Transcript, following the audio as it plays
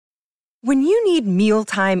When you need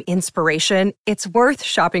mealtime inspiration, it's worth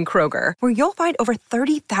shopping Kroger, where you'll find over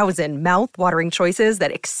 30,000 mouth-watering choices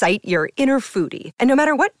that excite your inner foodie. And no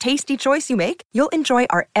matter what tasty choice you make, you'll enjoy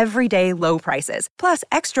our everyday low prices, plus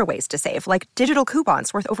extra ways to save, like digital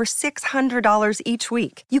coupons worth over $600 each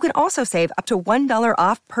week. You can also save up to $1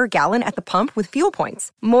 off per gallon at the pump with fuel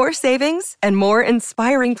points. More savings and more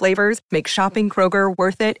inspiring flavors make shopping Kroger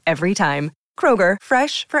worth it every time. Kroger,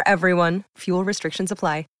 fresh for everyone. Fuel restrictions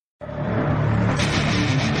apply.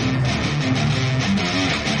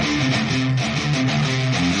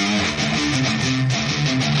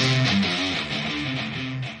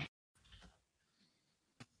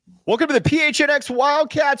 Welcome to the PHNX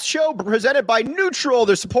Wildcats show presented by Neutral.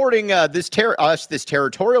 They're supporting this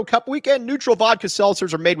Territorial Cup weekend. Neutral vodka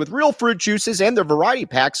seltzers are made with real fruit juices, and their variety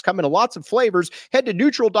packs come in lots of flavors. Head to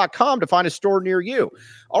neutral.com to find a store near you.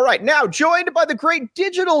 All right, now joined by the great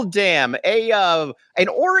Digital Dam, an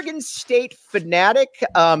Oregon State fanatic.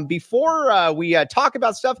 Before we talk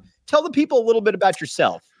about stuff, tell the people a little bit about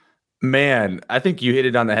yourself. Man, I think you hit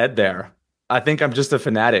it on the head there. I think I'm just a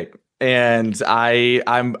fanatic. And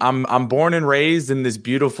I'm born and raised in this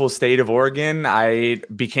beautiful state of Oregon. I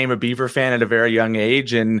became a Beaver fan at a very young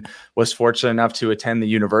age and was fortunate enough to attend the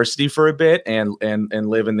university for a bit and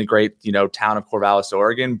live in the great, town of Corvallis,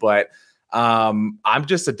 Oregon. But I'm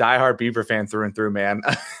just a diehard Beaver fan through and through, man.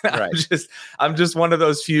 Right. I'm just one of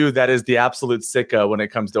those few that is the absolute sicko when it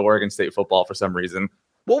comes to Oregon State football for some reason.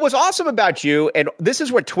 What was awesome about you, and this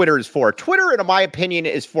is what Twitter is for. Twitter, in my opinion,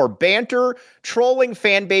 is for banter, trolling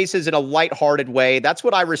fan bases in a lighthearted way. That's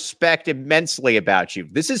what I respect immensely about you.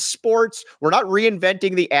 This is sports. We're not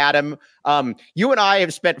reinventing the atom. You and I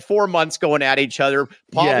have spent 4 months going at each other.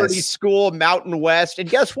 Poverty School, Mountain West. And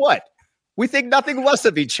guess what? We think nothing less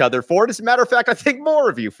of each other for it. As a matter of fact, I think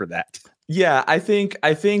more of you for that. Yeah, I think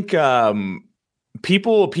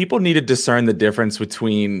people need to discern the difference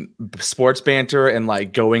between sports banter and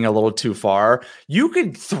like going a little too far. You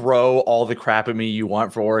could throw all the crap at me you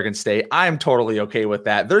want for Oregon State. I'm totally okay with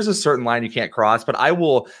that. There's a certain line you can't cross, but I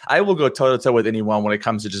will go toe to toe with anyone when it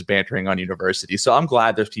comes to just bantering on university. So I'm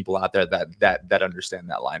glad there's people out there that understand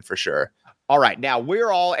that line for sure. All right. Now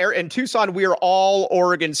we're all in Tucson. We are all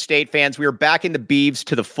Oregon State fans. We are backing the Beavs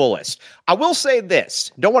to the fullest. I will say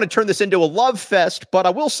this, don't want to turn this into a love fest, but I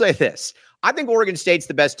will say this. I think Oregon State's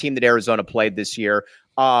the best team that Arizona played this year.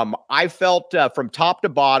 I felt from top to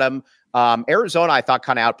bottom, Arizona, I thought,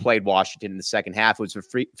 kind of outplayed Washington in the second half. It was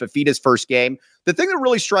Fafita's first game. The thing that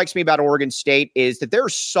really strikes me about Oregon State is that they're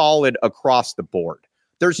solid across the board.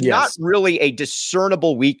 There's not really a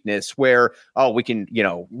discernible weakness where, we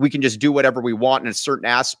can just do whatever we want in a certain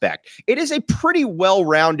aspect. It is a pretty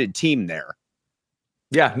well-rounded team there.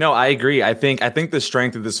 Yeah, no, I agree. I think the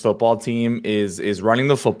strength of this football team is running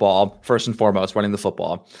the football, first and foremost, running the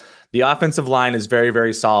football. The offensive line is very,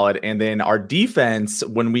 very solid. And then our defense,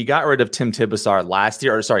 when we got rid of Tim Tibesar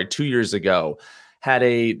 2 years ago, had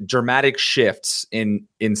a dramatic shift in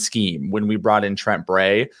scheme when we brought in Trent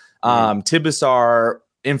Bray. Tibesar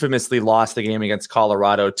infamously lost the game against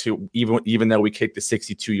Colorado to even though we kicked the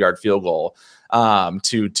 62-yard field goal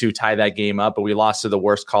to tie that game up, but we lost to the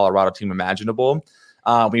worst Colorado team imaginable.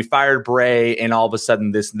 We fired Bray, and all of a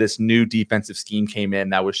sudden this new defensive scheme came in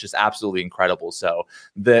that was just absolutely incredible. So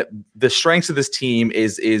the strengths of this team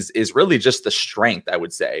is really just the strength, I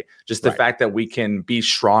would say, just the fact that we can be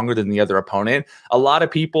stronger than the other opponent. A lot of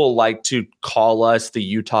people like to call us the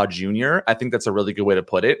Utah Junior. I think that's a really good way to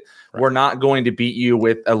put it. Right. We're not going to beat you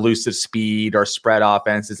with elusive speed or spread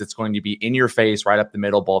offenses. It's going to be in your face, right up the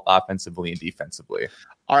middle, both offensively and defensively.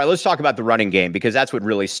 All right, let's talk about the running game because that's what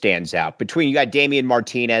really stands out. Between you got Damian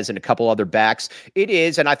Martinez and a couple other backs, it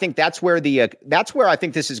is, and I think that's where I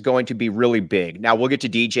think this is going to be really big. Now we'll get to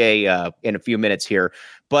DJ in a few minutes here,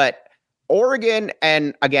 but Oregon,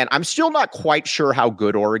 and again, I'm still not quite sure how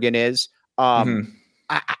good Oregon is.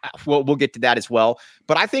 We'll get to that as well.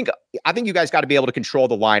 But I think you guys got to be able to control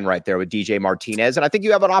the line right there with DJ Martinez, and I think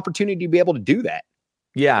you have an opportunity to be able to do that.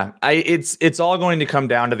 Yeah, it's all going to come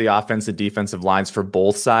down to the offensive defensive lines for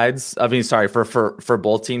both sides. For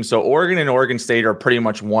both teams. So Oregon and Oregon State are pretty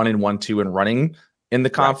much 1-1-2 in running in the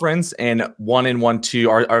conference, and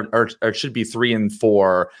 1-1-2 are should be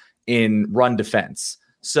 3-4 in run defense.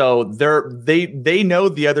 So they know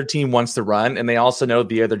the other team wants to run, and they also know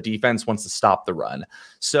the other defense wants to stop the run.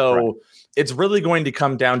 So it's really going to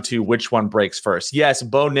come down to which one breaks first. Yes,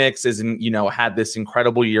 Bo Nix had this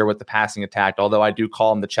incredible year with the passing attack, although I do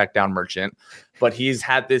call him the check down merchant, but he's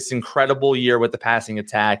had this incredible year with the passing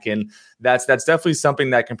attack. And that's definitely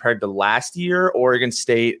something that compared to last year, Oregon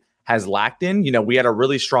State has lacked in. We had a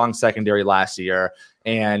really strong secondary last year,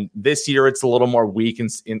 And this year it's a little more weak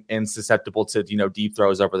and susceptible to, deep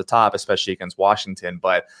throws over the top, especially against Washington.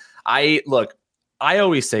 But I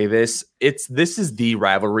always say this is the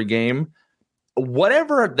rivalry game.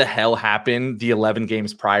 Whatever the hell happened the 11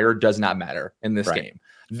 games prior does not matter in this game.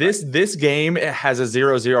 This game has a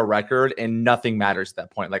 0-0 record and nothing matters at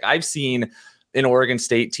that point. Like, I've seen an Oregon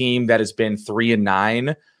State team that has been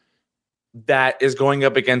 3-9 that is going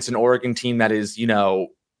up against an Oregon team that is,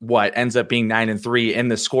 what ends up being 9-3, and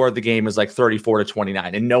the score of the game is like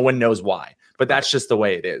 34-29, and no one knows why. But that's just the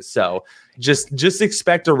way it is. So just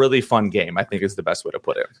expect a really fun game, I think, is the best way to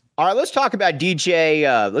put it. All right, let's talk about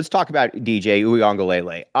DJ. Let's talk about DJ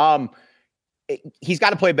Uiagalelei. He's got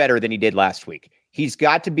to play better than he did last week. He's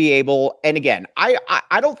got to be able, and again, I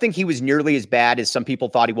don't think he was nearly as bad as some people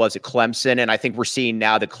thought he was at Clemson, and I think we're seeing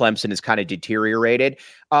now that Clemson has kind of deteriorated.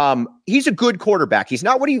 He's a good quarterback. He's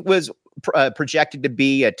not what he was projected to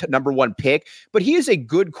be, a number one pick, but he is a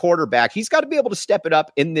good quarterback. He's got to be able to step it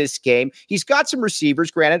up in this game. He's got some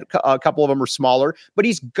receivers, granted a couple of them are smaller, but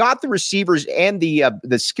he's got the receivers and the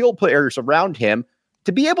skill players around him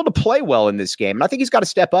to be able to play well in this game. And I think he's got to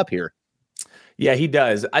step up here. Yeah, he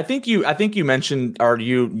does. I think you mentioned, or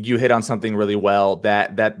you hit on something really well,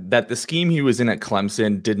 that the scheme he was in at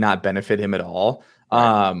Clemson did not benefit him at all.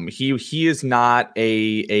 He is not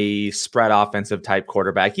a spread offensive type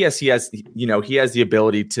quarterback. Yes, he has the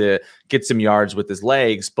ability to get some yards with his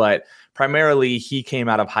legs, but primarily he came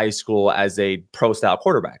out of high school as a pro style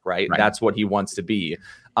quarterback, right? That's what he wants to be.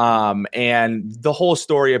 And the whole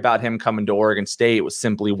story about him coming to Oregon State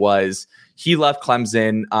was he left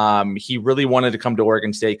Clemson. He really wanted to come to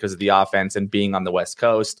Oregon State because of the offense and being on the West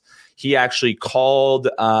Coast. He actually called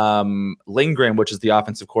Lindgren, which is the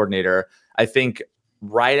offensive coordinator, I think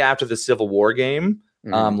right after the Civil War game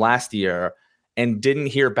last year, and didn't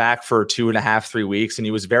hear back for 2.5-3 weeks. And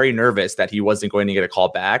he was very nervous that he wasn't going to get a call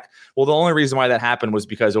back. Well, the only reason why that happened was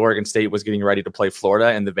because Oregon State was getting ready to play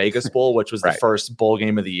Florida in the Vegas Bowl, which was the first bowl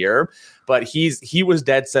game of the year. But he was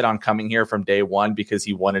dead set on coming here from day one because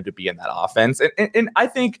he wanted to be in that offense. And I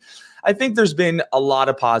think there's been a lot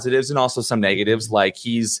of positives and also some negatives. Like,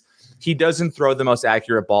 he doesn't throw the most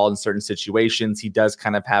accurate ball in certain situations. He does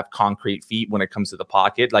kind of have concrete feet when it comes to the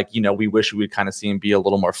pocket. Like, we wish we would kind of see him be a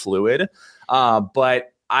little more fluid.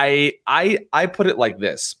 But I put it like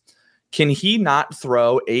this. Can he not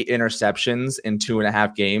throw 8 interceptions in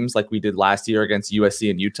 2.5 games like we did last year against USC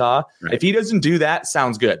and Utah? Right. If he doesn't do that,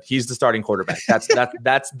 sounds good. He's the starting quarterback.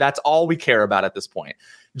 That's all we care about at this point.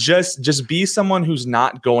 Just be someone who's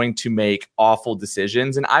not going to make awful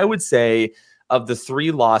decisions. And I would say, of the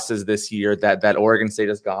 3 losses this year that Oregon State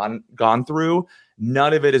has gone through,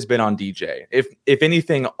 none of it has been on DJ. If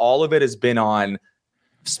anything, all of it has been on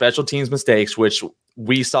special teams mistakes, which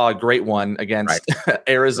we saw a great one against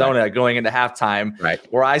Arizona going into halftime,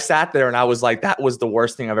 where I sat there and I was like, that was the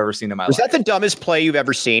worst thing I've ever seen in my life. Was that the dumbest play you've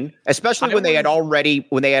ever seen? Especially when they had already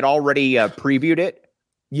previewed it?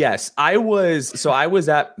 Yes, I was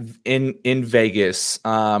in Vegas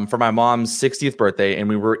for my mom's 60th birthday, and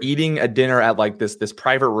we were eating a dinner at like this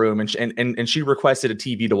private room, and she requested a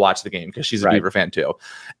TV to watch the game because she's a Beaver fan too.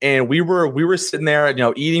 And we were sitting there,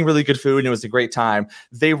 eating really good food, and it was a great time.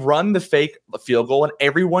 They run the fake field goal, and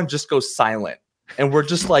everyone just goes silent. And we're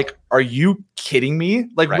just like, are you kidding me?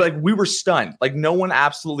 Like we were stunned. Like no one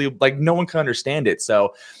could understand it.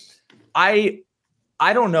 So I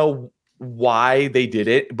don't know why they did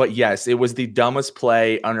it, but yes, it was the dumbest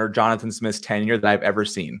play under Jonathan Smith's tenure that I've ever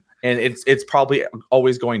seen. And it's probably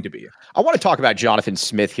always going to be. I want to talk about Jonathan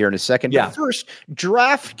Smith here in a second. But first,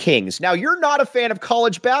 DraftKings. Now, you're not a fan of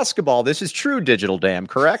college basketball. This is true, Digital Dam,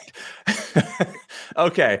 correct?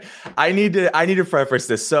 Okay. I need to preface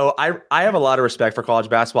this. So I have a lot of respect for college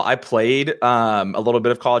basketball. I played a little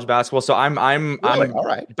bit of college basketball. So I'm all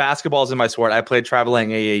right. Basketball's in my sport. I played traveling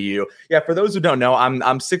AAU. Yeah, for those who don't know, I'm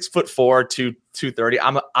 6'4" to 230.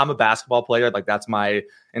 I'm a basketball player. Like that's my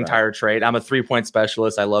entire trade. I'm a 3-point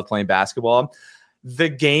specialist. I love playing basketball. The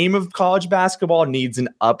game of college basketball needs an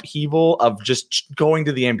upheaval of just going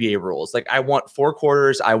to the NBA rules. Like I want 4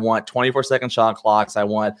 quarters. I want 24-second shot clocks. I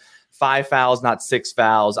want 5 fouls, not 6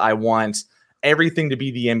 fouls. I want everything to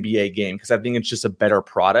be the NBA game because I think it's just a better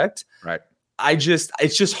product. Right.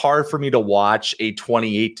 It's just hard for me to watch a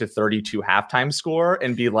 28-32 halftime score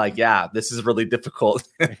and be like, yeah, this is really difficult.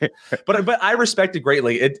 but I respect it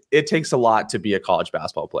greatly. It takes a lot to be a college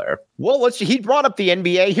basketball player. Well, he brought up the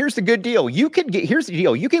NBA. Here's the good deal. Here's the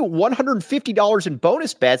deal. You get $150 in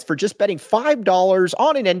bonus bets for just betting $5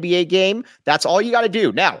 on an NBA game. That's all you got to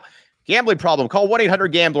do. Now, Gambling problem? Call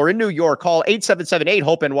 1-800-GAMBLER. In New York, call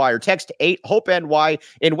 877-8-HOPE-NY or text 8-HOPE-NY.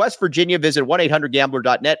 In West Virginia, visit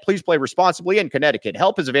 1-800-GAMBLER.net. Please play responsibly. In Connecticut,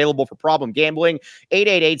 help is available for problem gambling,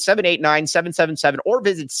 888-789-777, or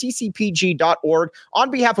visit ccpg.org.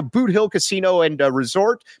 On behalf of Boot Hill Casino and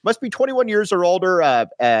Resort, must be 21 years or older,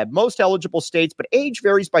 most eligible states, but age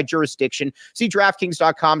varies by jurisdiction. See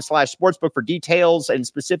DraftKings.com/sportsbook for details and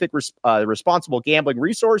specific responsible gambling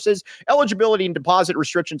resources. Eligibility and deposit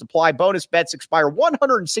restrictions apply. Bonus bets expire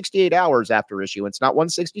 168 hours after issuance, not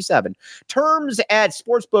 167. Terms at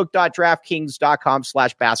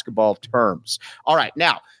sportsbook.draftkings.com/basketball terms. All right.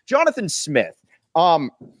 Now, Jonathan Smith.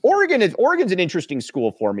 Oregon's an interesting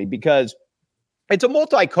school for me because it's a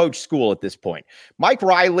multi-coach school at this point. Mike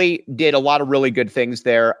Riley did a lot of really good things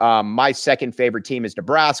there. My second favorite team is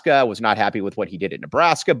Nebraska. I was not happy with what he did at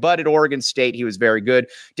Nebraska, but at Oregon State, he was very good.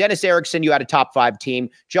 Dennis Erickson, you had a top 5 team.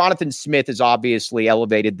 Jonathan Smith has obviously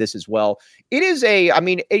elevated this as well. It is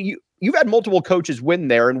you've had multiple coaches win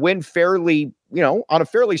there and win fairly, on a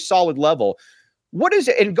fairly solid level. What is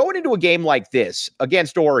it? And going into a game like this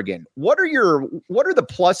against Oregon, what are the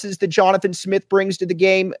pluses that Jonathan Smith brings to the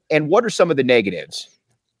game, and what are some of the negatives?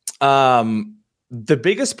 The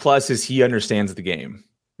biggest plus is he understands the game.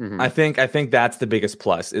 Mm-hmm. I think that's the biggest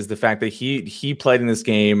plus, is the fact that he played in this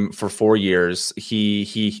game for 4 years.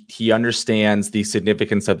 He understands the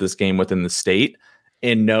significance of this game within the state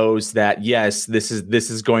and knows that, yes, this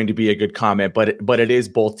is going to be a good comment, but it is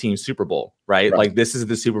both teams' Super Bowl, right? Like, this is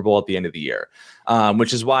the Super Bowl at the end of the year,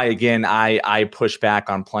 which is why, again, I push back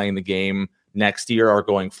on playing the game next year or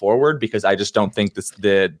going forward, because I just don't think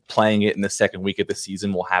the playing it in the second week of the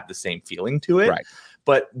season will have the same feeling to it. Right.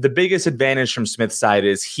 But the biggest advantage from Smith's side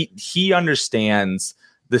is he understands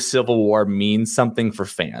the Civil War means something for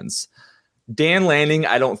fans. Dan Lanning,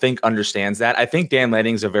 I don't think understands that. I think Dan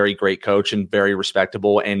Lanning's a very great coach and very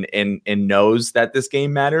respectable and knows that this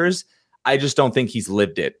game matters. I just don't think he's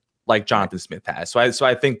lived it like Jonathan Smith has. So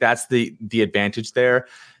I think that's the advantage there.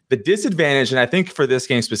 The disadvantage, and I think for this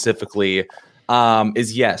game specifically,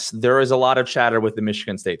 is yes, there is a lot of chatter with the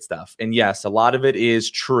Michigan State stuff. And yes, a lot of it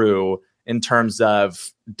is true in terms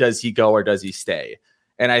of, does he go or does he stay?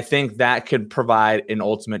 And I think that could provide an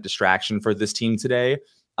ultimate distraction for this team today.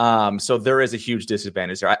 So there is a huge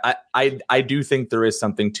disadvantage there. I do think there is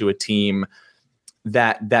something to a team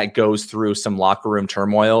that goes through some locker room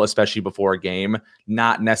turmoil, especially before a game,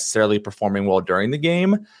 not necessarily performing well during the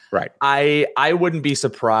game. Right. I wouldn't be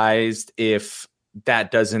surprised if that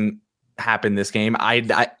doesn't happen this game.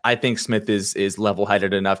 I think Smith is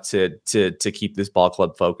level-headed enough to keep this ball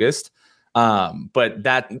club focused. But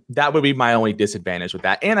that would be my only disadvantage with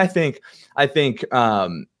that. And I think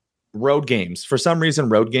road games, for some reason,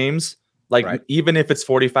 even if it's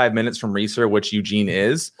 45 minutes from Reeser, which Eugene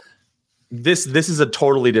is, this is a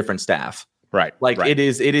totally different staff. Right. It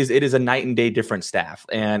is a night and day different staff.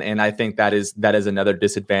 And I think that is another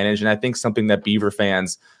disadvantage. And I think something that Beaver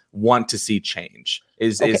fans want to see change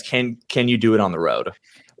is can you do it on the road?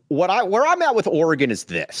 Where I'm at with Oregon is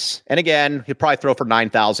this. And again, he'll probably throw for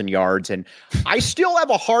 9,000 yards. And I still have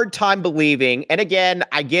a hard time believing. And again,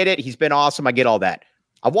 I get it. He's been awesome. I get all that.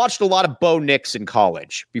 I've watched a lot of Bo Nix in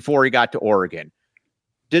college before he got to Oregon.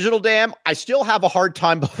 Digital Dam, I still have a hard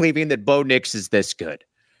time believing that Bo Nix is this good.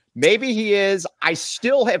 Maybe he is.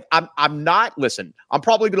 I'm not. Listen, I'm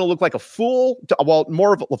probably going to look like a fool.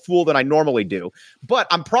 More of a fool than I normally do. But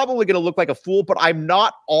I'm probably going to look like a fool, but I'm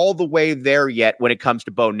not all the way there yet when it comes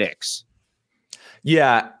to Bo Nix.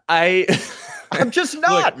 Yeah, I'm just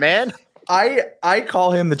not, man. I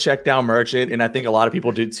call him the check down merchant, and I think a lot of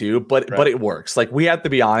people do too, but it works. Like, we have to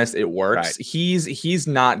be honest, it works. Right. He's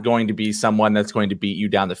not going to be someone that's going to beat you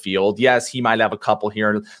down the field. Yes, he might have a couple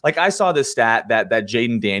here. Like, I saw this stat that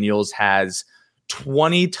Jaden Daniels has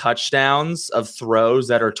 20 touchdowns of throws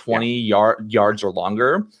that are 20 yards or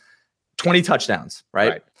longer. 20 touchdowns,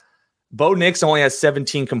 right? Bo Nix only has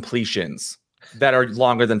 17 completions that are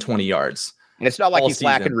longer than 20 yards. And it's not like he's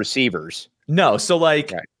lacking receivers. No, so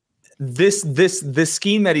like this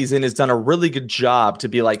scheme that he's in has done a really good job to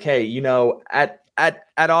be like, hey, at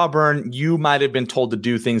Auburn, you might have been told to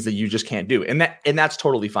do things that you just can't do. And that's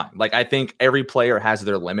totally fine. Like, I think every player has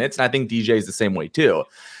their limits, and I think DJ is the same way too.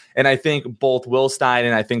 And I think both Will Stein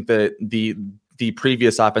and I think the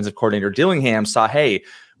previous offensive coordinator Dillingham saw, hey,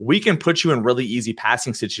 we can put you in really easy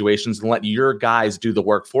passing situations and let your guys do the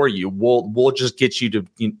work for you. We'll just get you to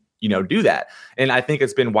do that. And I think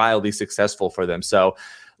it's been wildly successful for them. So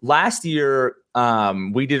last year,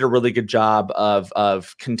 we did a really good job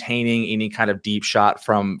of containing any kind of deep shot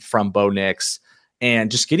from Bo Nix and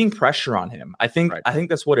just getting pressure on him. I think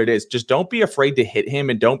that's what it is. Just don't be afraid to hit him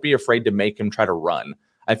and don't be afraid to make him try to run.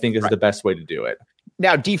 I think is the best way to do it.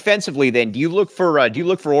 Now, defensively, then, do you look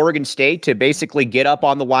for Oregon State to basically get up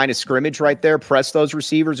on the line of scrimmage right there, press those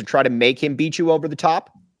receivers, and try to make him beat you over the top?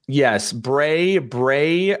 Yes, Bray,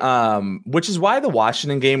 which is why the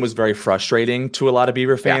Washington game was very frustrating to a lot of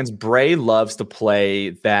Beaver fans. Yeah. Bray loves to play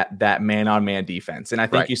that man-on-man defense, and I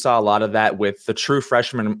think you saw a lot of that with the true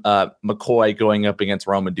freshman McCoy going up against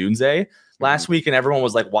Rome Odunze last week, and everyone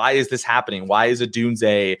was like, "Why is this happening? Why is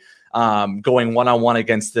Odunze going one-on-one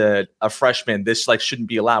against a freshman? This shouldn't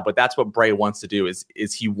be allowed." But that's what Bray wants to do.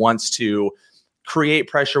 Is he wants to create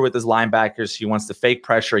pressure with his linebackers. He wants to fake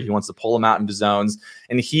pressure. He wants to pull them out into zones.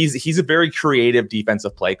 And he's a very creative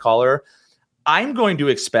defensive play caller. I'm going to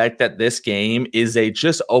expect that this game is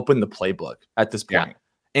just open the playbook at this point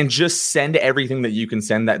and just send everything that you can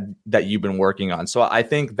send that you've been working on. So I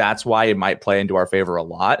think that's why it might play into our favor a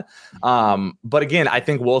lot. But again, I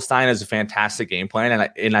think Will Stein is a fantastic game plan.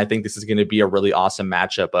 And I think this is going to be a really awesome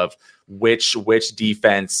matchup of which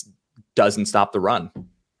defense doesn't stop the run.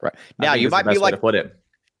 Right. Now you might be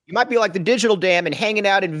like the Digital Dam and hanging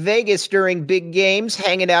out in Vegas during big games,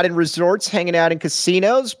 hanging out in resorts, hanging out in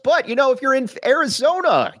casinos. But, if you're in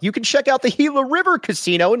Arizona, you can check out the Gila River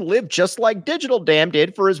Casino and live just like Digital Dam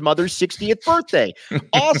did for his mother's 60th birthday.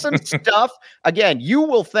 Awesome stuff. Again, you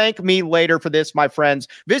will thank me later for this, my friends.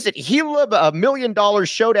 Visit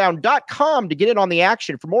GilaMillionDollarShowdown.com to get in on the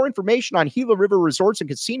action. For more information on Gila River Resorts and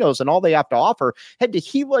Casinos and all they have to offer, head to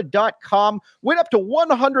Gila.com. Win up to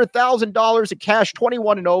 $100,000 in cash,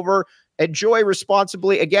 21 and over. Enjoy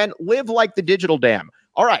responsibly. Again, live like the Digital Dam.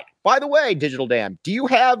 All right. By the way, Digital Dam, do you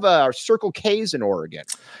have Circle K's in Oregon?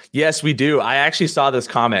 Yes, we do. I actually saw this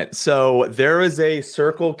comment. So there is a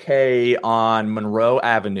Circle K on Monroe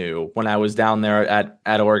Avenue when I was down there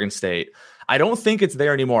at Oregon State. I don't think it's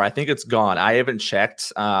there anymore. I think it's gone. I haven't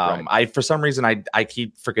checked. For some reason, I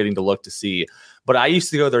keep forgetting to look to see. But I used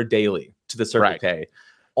to go there daily to the Circle K,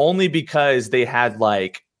 only because they had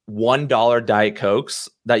 $1 Diet Cokes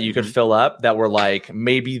that you could fill up that were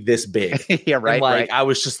maybe this big. Yeah, right. And I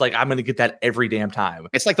was just I'm going to get that every damn time.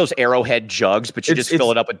 It's like those Arrowhead jugs, but you just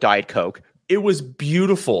fill it up with Diet Coke. It was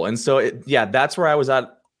beautiful. And so that's where I was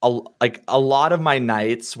at. A lot of my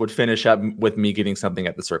nights would finish up with me getting something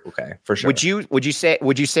at the Circle K for sure. Would you say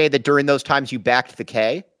that during those times you backed the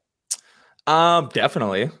K?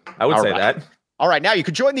 Definitely. I would say that. All right, now you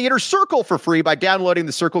can join the Inner Circle for free by downloading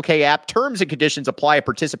the Circle K app. Terms and conditions apply at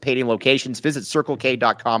participating locations. Visit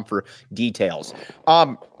CircleK.com for details.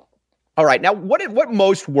 All right, now what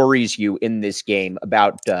most worries you in this game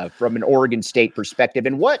about from an Oregon State perspective,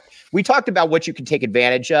 and what we talked about what you can take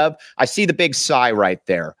advantage of. I see the big sigh right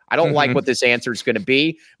there. I don't like what this answer is going to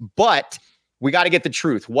be, but we got to get the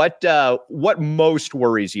truth. What most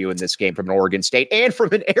worries you in this game from an Oregon State and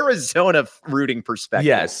from an Arizona rooting perspective?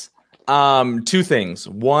 Yes. Two things.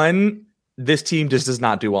 One, this team just does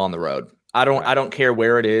not do well on the road. I don't care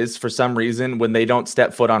where it is. For some reason, when they don't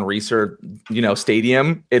step foot on Reser,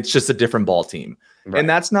 Stadium, it's just a different ball team. Right. And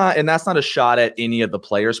that's not a shot at any of the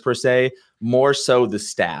players per se, more so the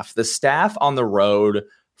staff. The staff on the road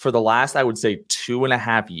for the last, I would say,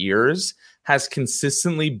 2.5 years has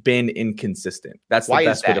consistently been inconsistent. That's the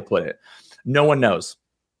best way to put it. No one knows.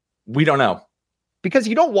 We don't know. Because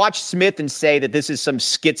you don't watch Smith and say that this is some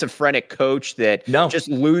schizophrenic coach that just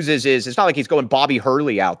loses it's not like he's going Bobby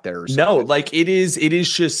Hurley out there. Or something. No, it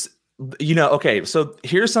is just, okay. So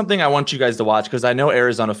here's something I want you guys to watch, because I know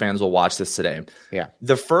Arizona fans will watch this today. Yeah.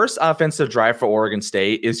 The first offensive drive for Oregon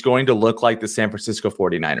State is going to look like the San Francisco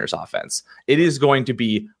 49ers offense. It is going to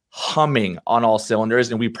be humming on all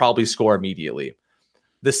cylinders, and we probably score immediately.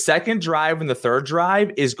 The second drive and the third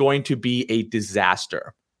drive is going to be a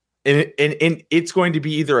disaster. And it's going to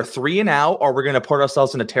be either a 3-and-out, or we're going to put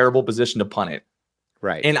ourselves in a terrible position to punt it.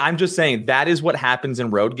 Right. And I'm just saying that is what happens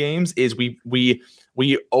in road games is we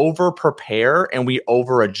over prepare and we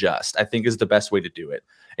over adjust, I think is the best way to do it.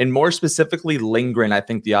 And more specifically, Lindgren, I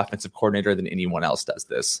think the offensive coordinator than anyone else does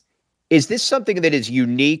this. Is this something that is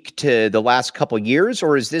unique to the last couple of years,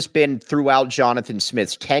 or has this been throughout Jonathan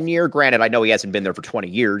Smith's tenure? Granted, I know he hasn't been there for 20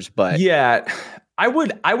 years, but yeah, I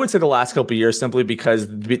would say the last couple of years, simply because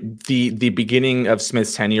the beginning of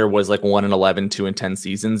Smith's tenure was 1-11, 2-10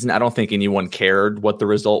 seasons, and I don't think anyone cared what the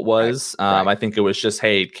result was. Right. I think it was just,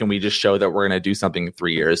 hey, can we just show that we're going to do something in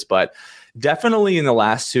 3 years? But definitely in the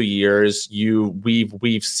last 2 years,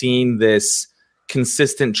 we've seen this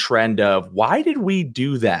consistent trend of, why did we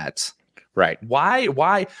do that? Right.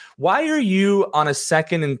 Why are you on a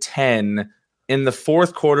 2nd and 10 in the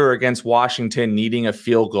fourth quarter against Washington needing a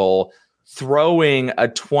field goal, throwing a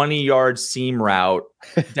 20-yard seam route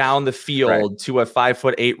down the field to a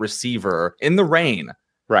 5'8" receiver in the rain?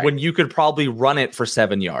 right, when you could probably run it for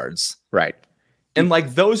 7 yards. Right. And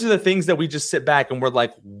like, those are the things that we just sit back and we're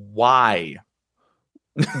like, why?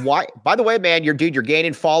 Why? By the way, man, you're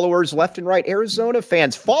gaining followers left and right. Arizona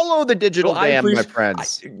fans, follow the digital dam, my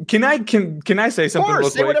friends. Can I say something? Of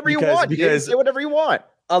course, say whatever you want. Because say whatever you want.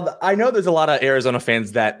 I know there's a lot of Arizona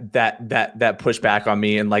fans that push back on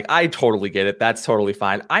me, and like, I totally get it. That's totally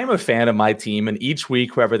fine. I'm a fan of my team, and each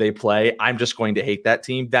week, whoever they play, I'm just going to hate that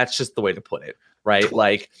team. That's just the way to put it, right?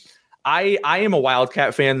 Like, I am a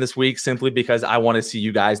Wildcat fan this week simply because I want to see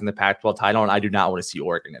you guys in the Pac-12 title, and I do not want to see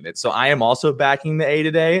Oregon in it. So I am also backing the A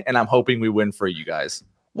today, and I'm hoping we win for you guys.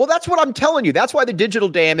 Well, that's what I'm telling you. That's why the digital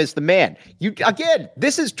dam is the man.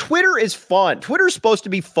 Twitter is fun. Twitter's supposed to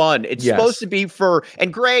be fun. It's supposed to be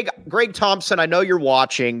and Greg Thompson, I know you're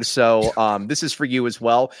watching, so this is for you as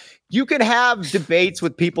well. You can have debates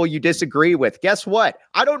with people you disagree with. Guess what?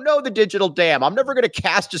 I don't know the digital dam. I'm never going to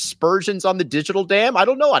cast aspersions on the digital dam. I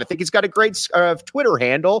don't know. I think he's got a great Twitter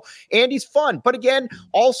handle, and he's fun. But again,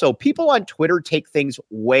 also, people on Twitter take things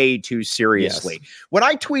way too seriously. Yes. When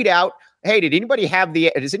I tweet out, hey, does anybody have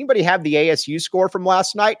the ASU score from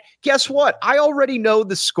last night? Guess what? I already know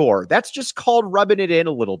the score. That's just called rubbing it in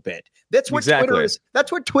a little bit. That's what Twitter is.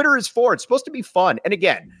 That's what Twitter is for. It's supposed to be fun. And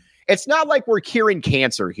again, it's not like we're curing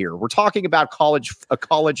cancer here. We're talking about college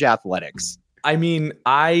athletics. I mean,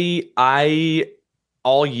 I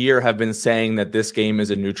all year have been saying that this game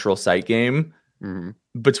is a neutral site game. Mm-hmm.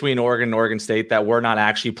 Between Oregon and Oregon State, that we're not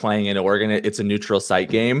actually playing in Oregon. It's a neutral site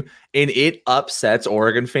game. And it upsets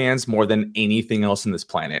Oregon fans more than anything else in this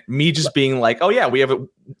planet. Me just being like, oh yeah, we have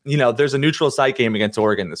there's a neutral site game against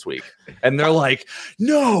Oregon this week. And they're like,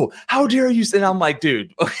 no, how dare you? And I'm like,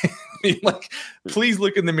 dude, okay. Like, please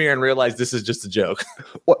look in the mirror and realize this is just a joke.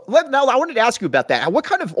 Well, now I wanted to ask you about that. What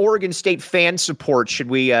kind of Oregon State fan support should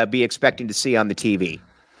we be expecting to see on the TV?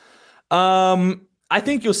 I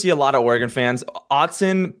think you'll see a lot of Oregon fans.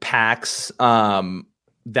 Autzen packs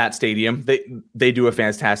that stadium. They do a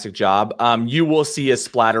fantastic job. You will see a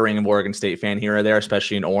splattering of Oregon State fan here or there,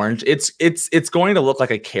 especially in orange. It's going to look like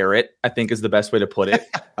a carrot, I think is the best way to put it.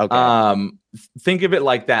 Okay. Think of it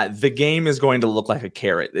like that. The game is going to look like a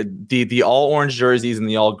carrot. The all orange jerseys and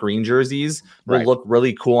the all green jerseys will look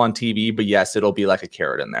really cool on TV, but yes, it'll be like a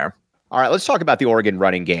carrot in there. All right, let's talk about the Oregon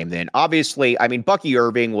running game then. Obviously, I mean, Bucky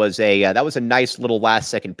Irving was that was a nice little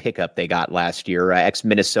last-second pickup they got last year,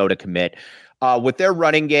 ex-Minnesota commit. With their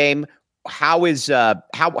running game, how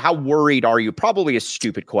worried are you? Probably a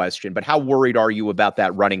stupid question, but how worried are you about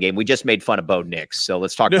that running game? We just made fun of Bo Nix, so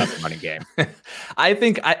let's talk about the running game. I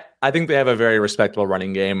think they have a very respectable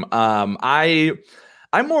running game.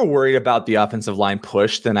 I'm more worried about the offensive line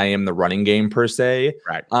push than I am the running game per se.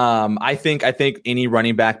 Right. I think any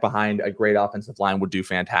running back behind a great offensive line would do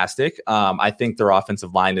fantastic. I think their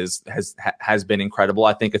offensive line has been incredible.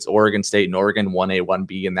 I think it's Oregon State and Oregon 1A,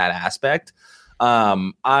 1B in that aspect.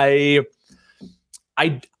 I'm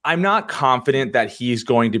not confident that he's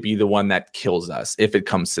going to be the one that kills us if it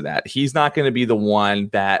comes to that. He's not going to be the one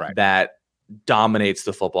that dominates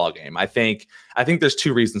the football game. I think there's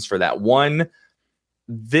two reasons for that. One,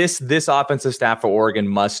 this offensive staff for Oregon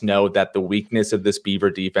must know that the weakness of this Beaver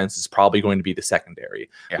defense is probably going to be the secondary.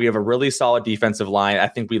 Yeah. We have a really solid defensive line. I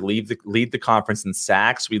think we lead the conference in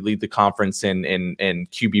sacks. We lead the conference in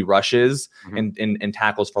QB rushes and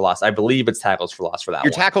tackles for loss. I believe it's tackles for loss for that.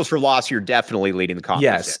 Your tackles for loss, you're definitely leading the conference.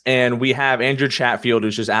 Yes, and we have Andrew Chatfield,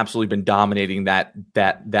 who's just absolutely been dominating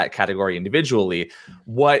that category individually.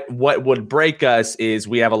 What would break us is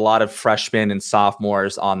we have a lot of freshmen and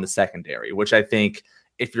sophomores on the secondary, which I think,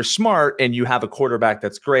 if you're smart and you have a quarterback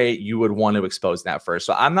that's great, you would want to expose that first.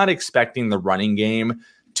 So I'm not expecting the running game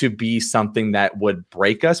to be something that would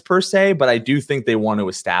break us per se, but I do think they want to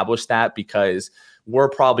establish that because we're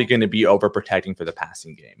probably going to be overprotecting for the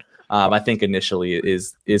passing game. I think initially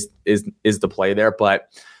is the play there, but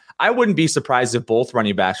I wouldn't be surprised if both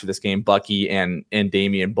running backs for this game, Bucky and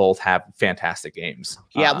Damian, both have fantastic games.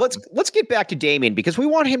 Yeah, let's get back to Damian because we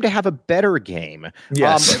want him to have a better game.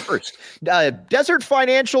 Yes. First, Desert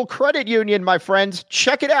Financial Credit Union, my friends,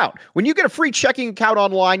 check it out. When you get a free checking account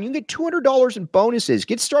online, you can get $200 in bonuses.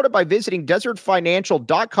 Get started by visiting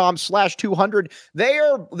desertfinancial.com/200.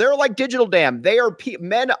 They're like Digital Dam. They are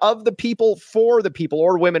men of the people, for the people,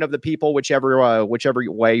 or women of the people,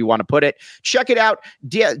 whichever way you want to put it. Check it out.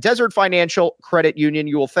 Desert Financial Credit Union.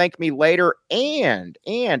 You will thank me later. And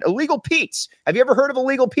Illegal Pete's. Have you ever heard of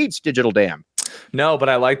Illegal Pete's, Digital Dam? No, but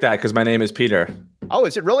I like that because my name is Peter. Oh,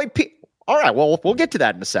 is it really Pete? All right, well, we'll get to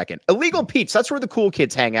that in a second. Illegal Pete's, that's where the cool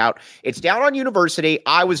kids hang out. It's down on University.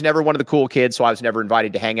 I was never one of the cool kids, so I was never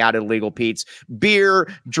invited to hang out at Illegal Pete's. Beer,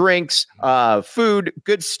 drinks, food,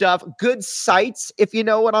 good stuff, good sights, if you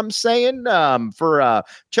know what I'm saying.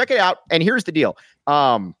 Check it out. And here's the deal.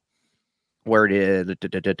 Where it is,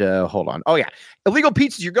 hold on. Oh, yeah. Illegal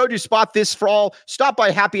Pete's is your go-to spot this fall. Stop by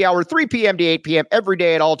happy hour, 3 p.m. to 8 p.m. every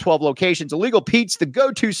day at all 12 locations. Illegal Pete's, the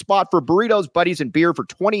go-to spot for burritos, buddies, and beer for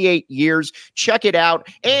 28 years. Check it out.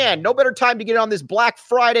 And no better time to get on this Black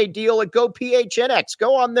Friday deal at Go PHNX.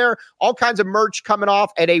 Go on there. All kinds of merch coming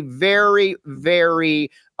off at a very, very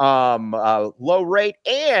low rate.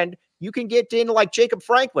 And you can get in like Jacob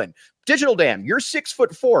Franklin. Digital Dam, you're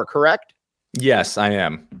 6'4", correct? Yes, I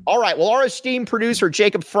am. All right. Well, our esteemed producer,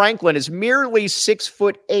 Jacob Franklin, is merely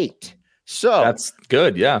 6'8". So that's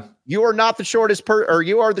good. Yeah. You are not the shortest or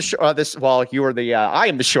you are the, I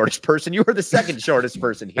am the shortest person. You are the second shortest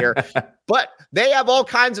person here, but they have all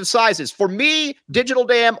kinds of sizes. For me, Digital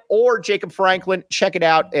Dam or Jacob Franklin, check it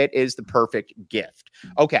out. It is the perfect gift.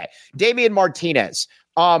 Okay. Damian Martinez.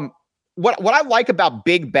 What I like about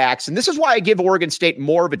big backs, and this is why I give Oregon State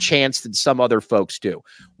more of a chance than some other folks do.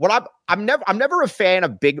 I'm never a fan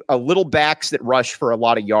of little backs that rush for a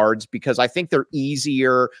lot of yards because I think they're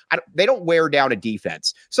easier. They don't wear down a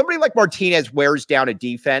defense. Somebody like Martinez wears down a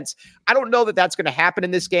defense. I don't know that that's going to happen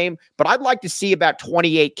in this game, but I'd like to see about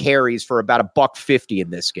 28 carries for about $150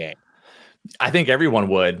 in this game. I think everyone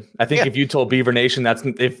would. I think if you told Beaver Nation that's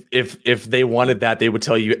if they wanted that, they would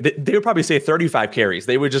tell you they would probably say 35 carries.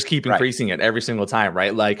 They would just keep increasing it every single time,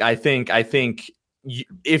 right? Like I think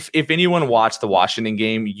if anyone watched the Washington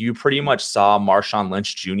game, you pretty much saw Marshawn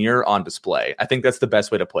Lynch Jr. on display. I think that's the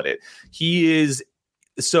best way to put it. He is.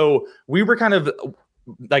 So we were kind of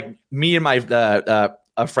like me and my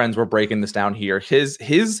friends were breaking this down here.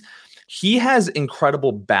 He has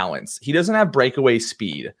incredible balance. He doesn't have breakaway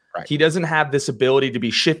speed. Right. He doesn't have this ability to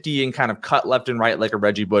be shifty and kind of cut left and right like a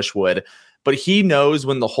Reggie Bush would, but he knows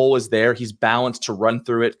when the hole is there, he's balanced to run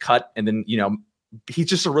through it, cut, and then, he's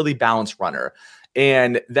just a really balanced runner.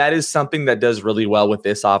 And that is something that does really well with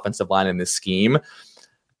this offensive line and this scheme.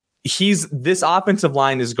 This offensive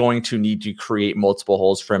line is going to need to create multiple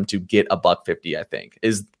holes for him to get $150, I think,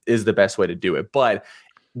 is the best way to do it. But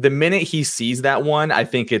the minute he sees that one, I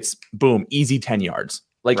think it's boom, easy 10 yards.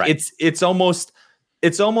 Like it's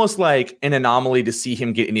almost like an anomaly to see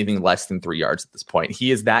him get anything less than 3 yards at this point. He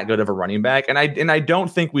is that good of a running back. And I don't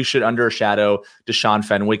think we should undershadow Deshaun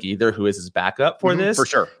Fenwick either, who is his backup for this. For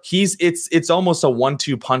sure. It's almost a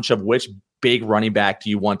 1-2 punch of which big running back do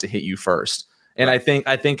you want to hit you first? And I think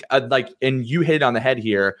and you hit it on the head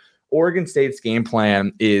here. Oregon State's game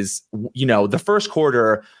plan is, the first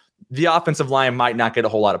quarter, the offensive line might not get a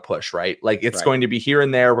whole lot of push, right? Like it's going to be here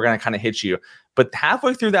and there. We're going to kind of hit you. But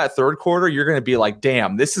halfway through that third quarter, you're going to be like,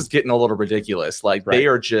 damn, this is getting a little ridiculous. Like they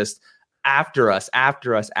are just after us.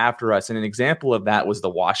 And an example of that was the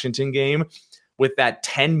Washington game with that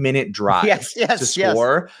 10-minute drive to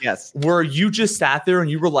score. Yes. Where you just sat there and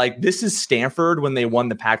you were like, this is Stanford when they won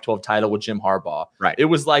the Pac-12 title with Jim Harbaugh. Right. It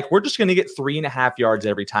was like, we're just going to get 3.5 yards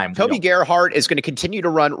every time. Toby Gerhardt is going to continue to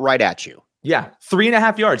run right at you. Yeah,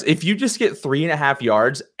 3.5 yards. If you just get 3.5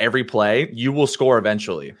 yards every play, you will score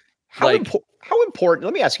eventually. How important,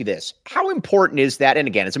 let me ask you this. How important is that? And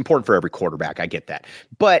again, it's important for every quarterback. I get that.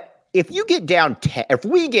 But if you get down 10,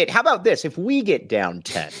 how about this? If we get down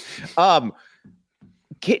 10,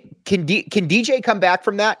 can DJ come back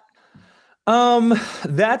from that?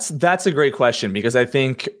 That's a great question because I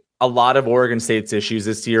think a lot of Oregon State's issues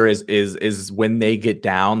this year is when they get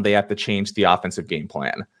down, they have to change the offensive game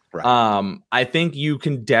plan. Right. I think you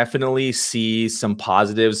can definitely see some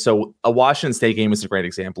positives. So a Washington State game is a great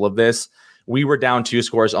example of this. We were down 2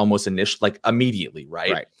 scores almost immediately,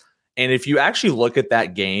 right? And if you actually look at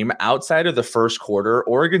that game outside of the first quarter,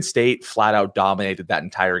 Oregon State flat out dominated that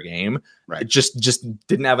entire game. Right. It just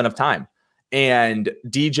didn't have enough time. And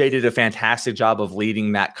DJ did a fantastic job of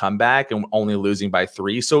leading that comeback and only losing by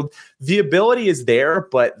 3. So the ability is there,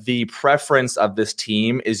 but the preference of this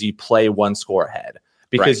team is you play 1 score ahead.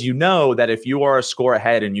 Because you know that if you are a score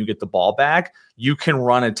ahead and you get the ball back, you can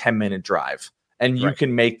run a 10-minute drive and you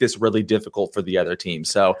can make this really difficult for the other team.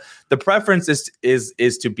 So the preference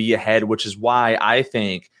is to be ahead, which is why I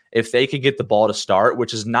think if they could get the ball to start,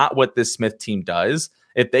 which is not what this Smith team does,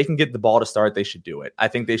 if they can get the ball to start, they should do it. I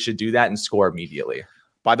think they should do that and score immediately.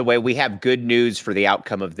 By the way, we have good news for the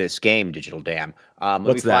outcome of this game, Digital Dam. Let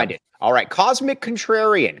me find it. All right, Cosmic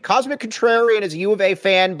Contrarian. Cosmic Contrarian is a U of A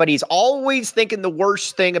fan, but he's always thinking the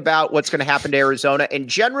worst thing about what's going to happen to Arizona, and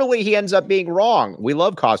generally he ends up being wrong. We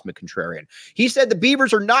love Cosmic Contrarian. He said the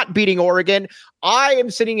Beavers are not beating Oregon. I am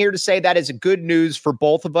sitting here to say that is good news for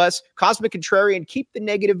both of us. Cosmic Contrarian, keep the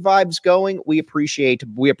negative vibes going. We appreciate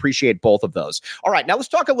both of those. All right, now let's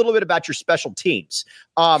talk a little bit about your special teams.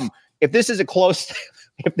 If this is a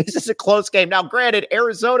close game, now granted,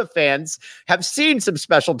 Arizona fans have seen some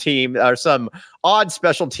special team or some odd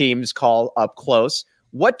special teams call up close.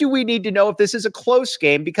 What do we need to know if this is a close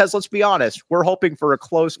game? Because let's be honest, we're hoping for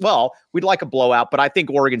we'd like a blowout, but I think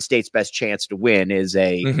Oregon State's best chance to win is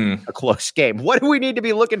a close game. What do we need to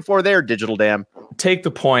be looking for there, Digital Dam? Take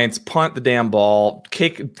the points, punt the damn ball,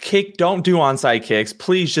 kick, don't do onside kicks.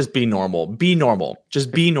 Please just be normal. Be normal.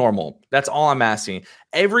 Just be normal. That's all I'm asking.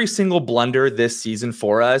 Every single blunder this season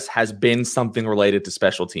for us has been something related to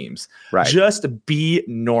special teams. Right. Just be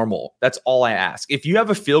normal. That's all I ask. If you have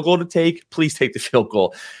a field goal to take, please take the field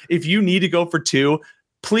goal. If you need to go for 2,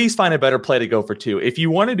 please find a better play to go for 2. If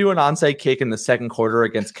you want to do an onside kick in the second quarter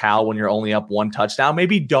against Cal when you're only up 1 touchdown,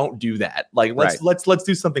 maybe don't do that. Like let's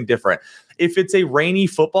do something different. If it's a rainy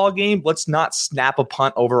football game, let's not snap a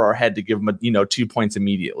punt over our head to give them 2 points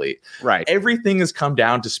immediately. Right. Everything has come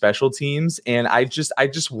down to special teams, and I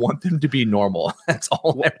just want them to be normal. That's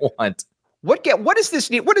all I want. What does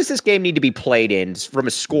this game need to be played in from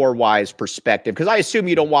a score-wise perspective? Because I assume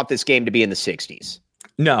you don't want this game to be in the 60s.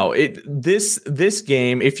 No, this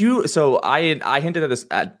game, I hinted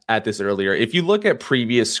at this earlier. If you look at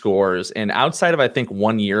previous scores, and outside of I think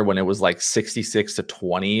 1 year when it was like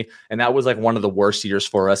 66-20, and that was like one of the worst years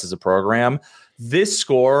for us as a program, this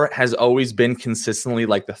score has always been consistently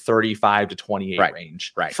like the 35-28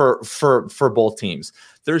 range for both teams.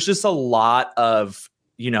 There's just a lot of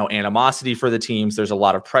animosity for the teams. There's a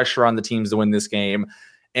lot of pressure on the teams to win this game,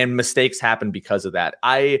 and mistakes happen because of that.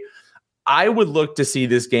 I would look to see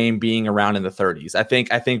this game being around in the 30s. I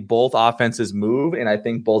think both offenses move, and I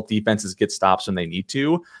think both defenses get stops when they need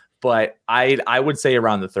to. But I would say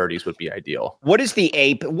around the 30s would be ideal. What is the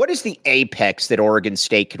apex that Oregon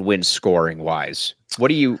State could win scoring wise? What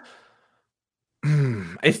do you?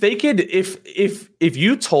 If they could, if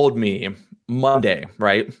you told me Monday,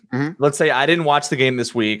 right? Mm-hmm. Let's say I didn't watch the game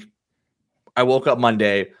this week. I woke up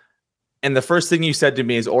Monday, and the first thing you said to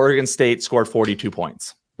me is Oregon State scored 42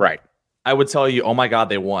 points. Right. I would tell you, oh my God,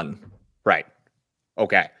 they won. Right.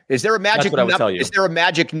 Okay. Is there a magic Is there a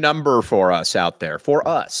magic number for us out there? For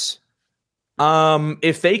us?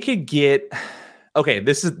 If they could get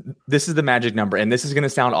this is the magic number, and this is gonna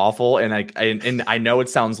sound awful, and I know it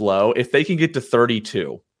sounds low. If they can get to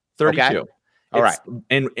 32. Okay. All right.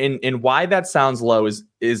 And why that sounds low is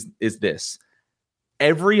this.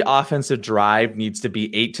 Every offensive drive needs to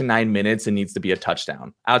be 8 to 9 minutes and needs to be a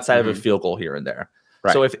touchdown outside of a field goal here and there.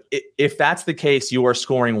 Right. So if that's the case, you are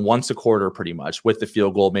scoring once a quarter pretty much with the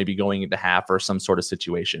field goal, maybe going into half or some sort of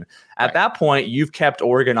situation. At that point, you've kept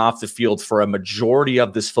Oregon off the field for a majority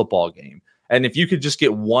of this football game. And if you could just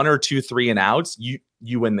get 1 or 2 3-and-outs,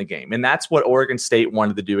 you win the game. And that's what Oregon State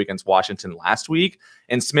wanted to do against Washington last week.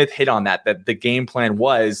 And Smith hit on that the game plan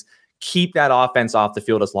was keep that offense off the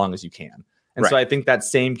field as long as you can. And so I think that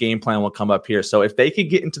same game plan will come up here. So if they could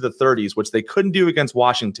get into the 30s, which they couldn't do against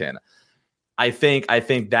Washington, I think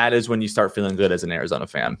that is when you start feeling good as an Arizona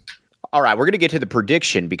fan. All right, we're going to get to the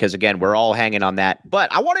prediction because, again, we're all hanging on that.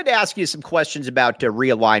 But I wanted to ask you some questions about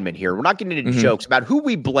realignment here. We're not getting into jokes about who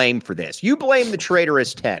we blame for this. You blame the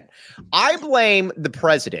traitorous 10. I blame the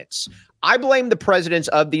presidents. I blame the presidents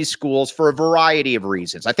of these schools for a variety of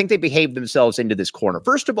reasons. I think they behaved themselves into this corner.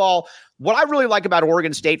 First of all, what I really like about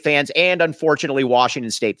Oregon State fans and unfortunately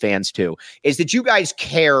Washington State fans too, is that you guys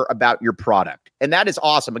care about your product. And that is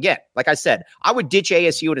awesome. Again, like I said, I would ditch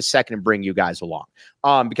ASU in a second and bring you guys along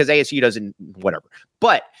because ASU doesn't, whatever.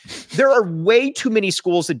 But there are way too many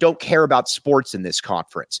schools that don't care about sports in this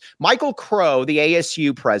conference. Michael Crow, the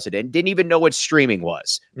ASU president, didn't even know what streaming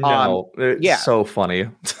was. No, it's so funny.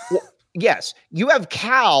 Yes, you have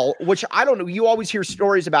Cal, which I don't know. You always hear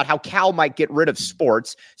stories about how Cal might get rid of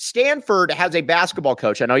sports. Stanford has a basketball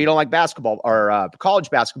coach. I know you don't like basketball or college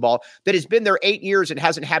basketball that has been there 8 years and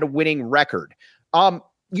hasn't had a winning record.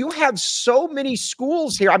 You have so many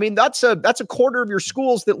schools here. I mean, that's a quarter of your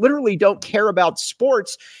schools that literally don't care about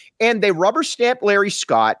sports, and they rubber stamp Larry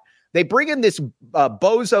Scott. They bring in this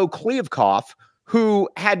bozo Kleevkoff, who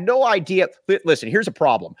had no idea. Listen, here's a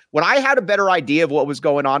problem. When I had a better idea of what was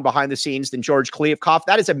going on behind the scenes than George Kleevkoff,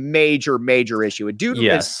 that is a major, major issue. A dude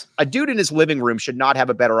in his living room should not have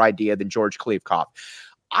a better idea than George Kleevkoff.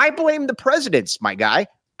 I blame the presidents, my guy.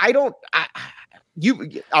 All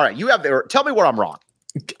right. Tell me where I'm wrong.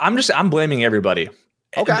 I'm blaming everybody.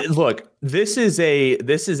 Okay. Look, this is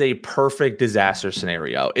a perfect disaster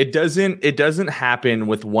scenario. It doesn't happen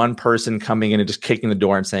with one person coming in and just kicking the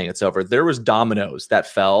door and saying it's over. There was dominoes that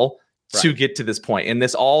fell to get to this point. And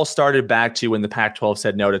this all started back to when the Pac-12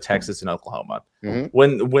 said no to Texas and Oklahoma.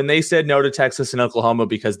 Mm-hmm. When they said no to Texas and Oklahoma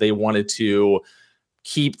because they wanted to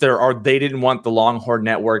they didn't want the Longhorn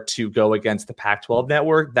network to go against the Pac-12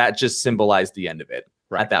 network, that just symbolized the end of it.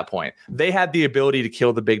 At that point, they had the ability to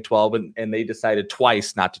kill the Big 12 and they decided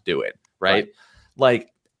twice not to do it. Right.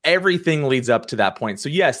 Like everything leads up to that point. So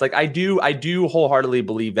yes, like I do wholeheartedly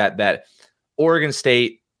believe that Oregon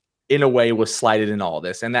State in a way was slighted in all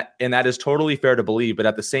this. And that is totally fair to believe. But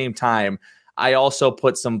at the same time, I also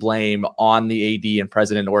put some blame on the AD and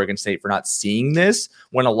president of Oregon State for not seeing this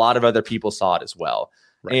when a lot of other people saw it as well.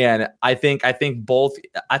 Right. And I think it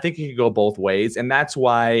could go both ways. And that's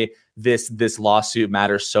why this lawsuit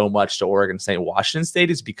matters so much to Oregon State and Washington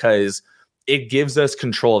State, is because it gives us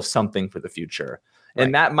control of something for the future. Right.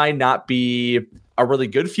 And that might not be a really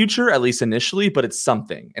good future, at least initially, but it's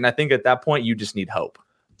something. And I think at that point, you just need hope.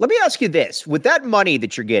 Let me ask you this. With that money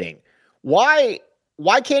that you're getting, why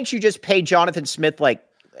can't you just pay Jonathan Smith, like,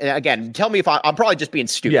 again, tell me if I'm probably just being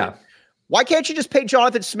stupid. Yeah. Why can't you just pay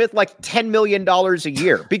Jonathan Smith like $10 million a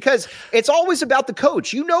year? Because it's always about the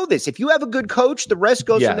coach. You know this. If you have a good coach, the rest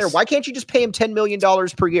goes in there. Why can't you just pay him $10 million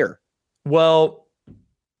per year? Well,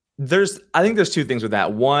 I think there's two things with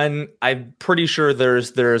that. One, I'm pretty sure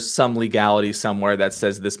there's some legality somewhere that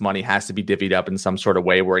says this money has to be divvied up in some sort of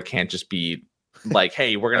way where it can't just be like,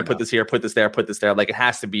 hey, we're going to put this here, put this there, put this there. Like it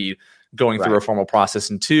has to be going through a formal process.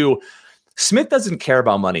 And two, Smith doesn't care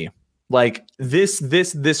about money. Like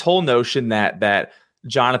this whole notion that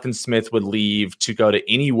Jonathan Smith would leave to go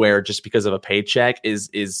to anywhere just because of a paycheck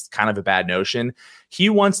is kind of a bad notion. He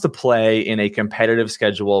wants to play in a competitive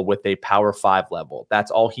schedule with a Power 5 level.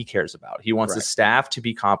 That's all he cares about. He wants the staff to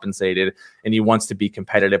be compensated, and he wants to be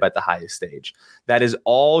competitive at the highest stage. That is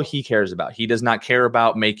all he cares about. He does not care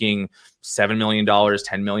about making $7 million,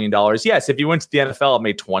 $10 million. Yes, if he went to the NFL and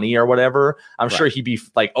made 20 or whatever, I'm sure he'd be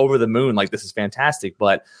like over the moon. Like, this is fantastic.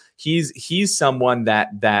 But he's someone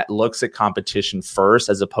that looks at competition first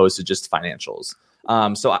as opposed to just financials.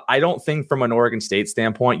 So I don't think from an Oregon State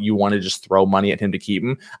standpoint, you want to just throw money at him to keep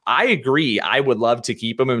him. I agree. I would love to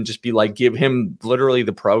keep him and just be like, give him literally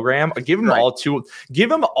the program, or give him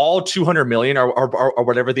all 200 million or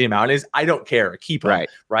whatever the amount is. I don't care. Keep him.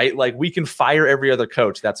 Right. Like we can fire every other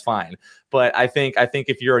coach. That's fine. But I think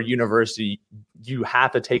if you're a university, you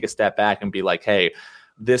have to take a step back and be like, hey,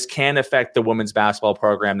 this can affect the women's basketball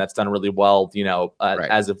program that's done really well,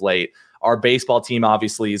 as of late. Our baseball team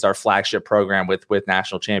obviously is our flagship program with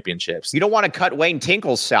national championships. You don't want to cut Wayne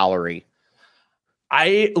Tinkle's salary.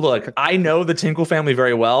 I know the Tinkle family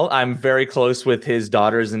very well. I'm very close with his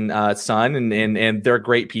daughters and son, and they're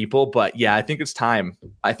great people. But yeah, I think it's time.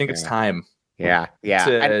 It's time. Yeah.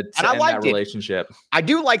 And I like that relationship. I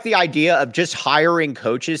do like the idea of just hiring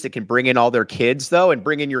coaches that can bring in all their kids, though, and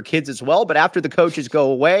bring in your kids as well. But after the coaches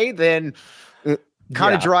go away, then it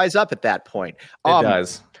kind of dries up at that point. It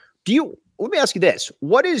does. Let me ask you this.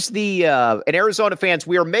 What is the, and Arizona fans,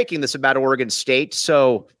 we are making this about Oregon State,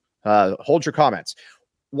 so hold your comments.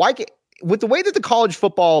 With the way that the college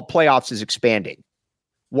football playoffs is expanding,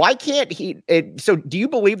 why can't so do you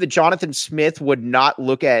believe that Jonathan Smith would not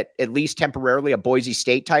look at least temporarily a Boise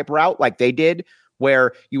State type route like they did,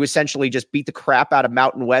 where you essentially just beat the crap out of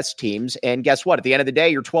Mountain West teams, and guess what? At the end of the day,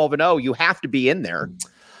 you're 12-0. You have to be in there.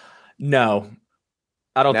 No.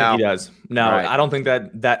 I don't think he does. No, I don't think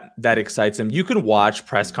that excites him. You can watch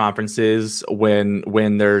press conferences when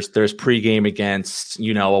there's pregame against,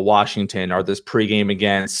 a Washington, or there's pregame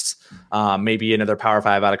against maybe another Power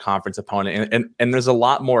 5 out of conference opponent. And there's a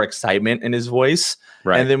lot more excitement in his voice.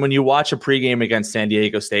 Right. And then when you watch a pregame against San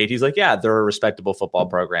Diego State, he's like, yeah, they're a respectable football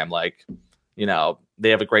program. Like, they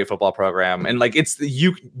have a great football program. And like,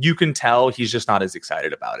 you can tell he's just not as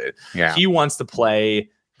excited about it. Yeah. He wants to play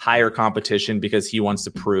higher competition because he wants to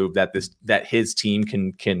prove that his team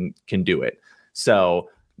can do it. So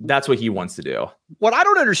that's what he wants to do. What I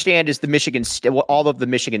don't understand is all of the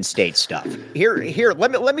Michigan State stuff. Here,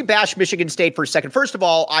 let me bash Michigan State for a second. First of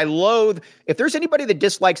all, I loathe, if there's anybody that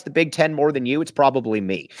dislikes the Big Ten more than you, it's probably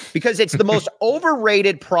me, because it's the most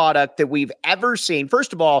overrated product that we've ever seen.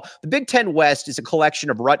 First of all, the Big Ten West is a collection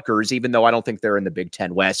of Rutgers, even though I don't think they're in the Big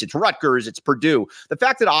Ten West. It's Rutgers, it's Purdue. The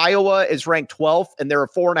fact that Iowa is ranked 12th and they're a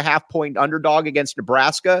 4.5 point underdog against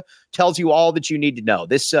Nebraska tells you all that you need to know.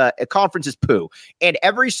 This conference is poo. And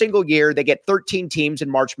every single year they get 13 16 teams in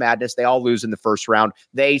March Madness. They all lose in the first round.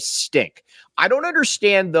 They stink. I don't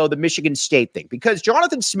understand, though, the Michigan State thing, because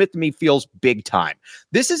Jonathan Smith to me feels big time.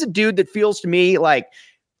 This is a dude that feels to me like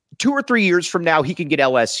 2 or 3 years from now, he can get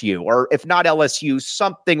LSU, or if not LSU,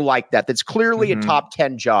 something like that. That's clearly a top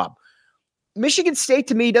 10 job. Michigan State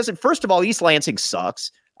to me doesn't. First of all, East Lansing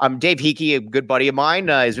sucks. Dave Hickey, a good buddy of mine,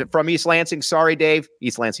 is from East Lansing. Sorry, Dave.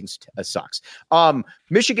 East Lansing sucks.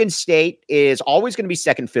 Michigan State is always going to be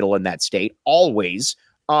second fiddle in that state. Always.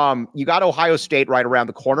 You got Ohio State right around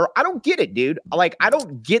the corner. I don't get it, dude. Like, I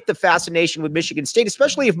don't get the fascination with Michigan State,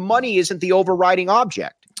 especially if money isn't the overriding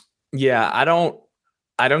object. Yeah, I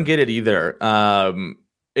don't get it either.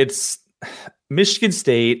 It's Michigan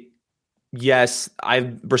State. Yes,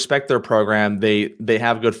 I respect their program. They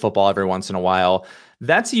have good football every once in a while.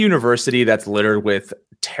 That's a university that's littered with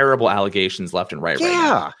terrible allegations left and right. Yeah. Right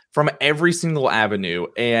now, from every single avenue.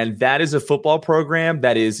 And that is a football program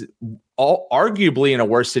that is arguably in a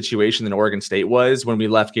worse situation than Oregon State was when we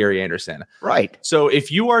left Gary Anderson. Right. So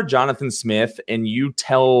if you are Jonathan Smith and you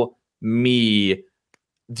tell me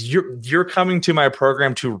you're coming to my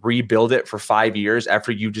program to rebuild it for 5 years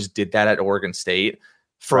after you just did that at Oregon State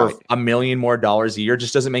for $1 million more a year,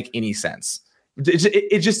 just doesn't make any sense.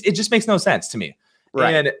 It just makes no sense to me.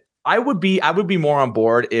 Right. And I would be more on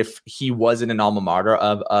board if he wasn't an alma mater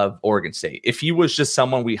of Oregon State. If he was just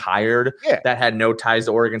someone we hired that had no ties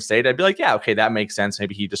to Oregon State, I'd be like, yeah, okay, that makes sense.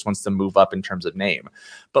 Maybe he just wants to move up in terms of name.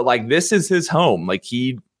 But like, this is his home. Like,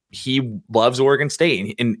 he loves Oregon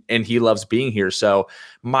State and he loves being here. So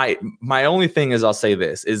my only thing is, I'll say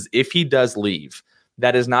this, is if he does leave,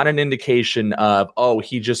 that is not an indication of, oh,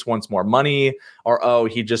 he just wants more money, or, oh,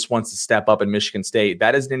 he just wants to step up in Michigan State.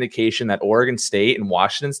 That is an indication that Oregon State and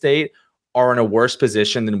Washington State are in a worse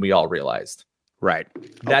position than we all realized. Right.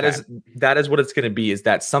 That is what it's going to be, is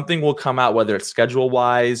that something will come out, whether it's schedule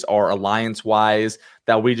wise or alliance wise,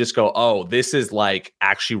 that we just go, oh, this is like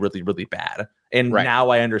actually really, really bad. And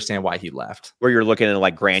now I understand why he left. Where you're looking at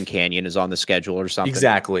like Grand Canyon is on the schedule or something.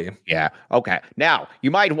 Exactly. Yeah. Okay. Now you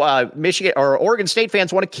might Michigan or Oregon State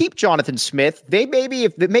fans want to keep Jonathan Smith. They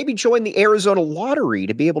maybe join the Arizona lottery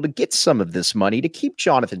to be able to get some of this money to keep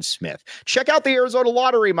Jonathan Smith. Check out the Arizona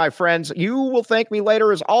lottery, my friends. You will thank me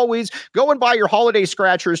later. As always, go and buy your holiday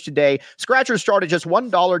scratchers today. Scratchers start at just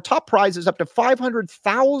 $1. Top prizes up to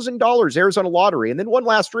 $500,000. Arizona lottery. And then one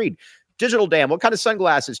last read. Digital Dan, what kind of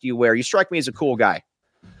sunglasses do you wear? You strike me as a cool guy.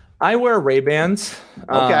 I wear Ray-Bans.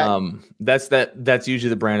 Okay. That's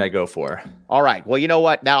usually the brand I go for. All right. Well, you know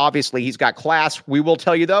what? Now, obviously, he's got class. We will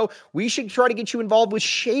tell you, though, we should try to get you involved with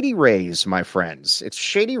Shady Rays, my friends. It's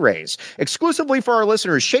Shady Rays. Exclusively for our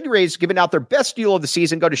listeners, Shady Rays giving out their best deal of the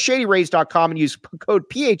season. Go to shadyrays.com and use code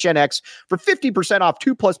PHNX for 50% off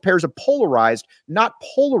 2+ pairs of polarized, not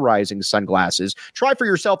polarizing sunglasses. Try for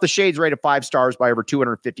yourself the shades rated 5 stars by over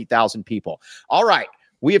 250,000 people. All right.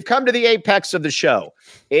 We have come to the apex of the show.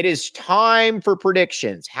 It is time for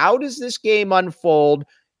predictions. How does this game unfold?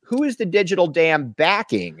 Who is the Digital Dam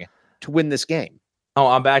backing to win this game? Oh,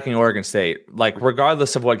 I'm backing Oregon State. Like,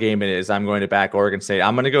 regardless of what game it is, I'm going to back Oregon State.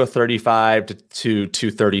 I'm going to go 35 to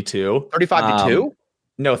 32. 35 to 2?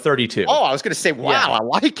 No, 32. Oh, I was going to say, wow, yeah. I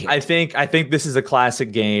like it. I think this is a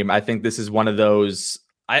classic game. I think this is one of those.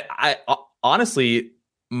 I honestly,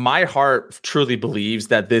 my heart truly believes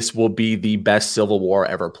that this will be the best Civil War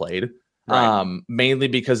ever played, mainly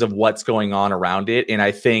because of what's going on around it. And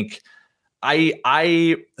I think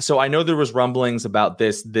so I know there was rumblings about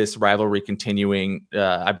this rivalry continuing.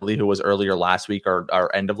 I believe it was earlier last week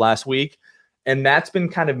or end of last week. And that's been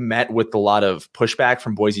kind of met with a lot of pushback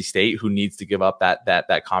from Boise State, who needs to give up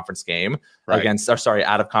that conference game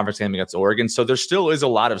out of conference game against Oregon. So there still is a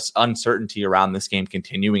lot of uncertainty around this game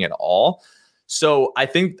continuing at all. So I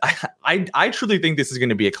think I truly think this is going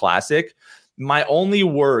to be a classic. My only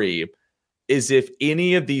worry is if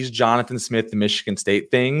any of these Jonathan Smith, the Michigan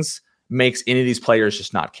State things makes any of these players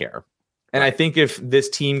just not care. And I think if this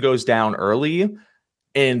team goes down early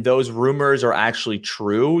and those rumors are actually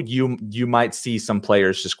true, you might see some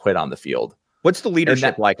players just quit on the field. What's the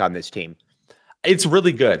leadership like on this team? It's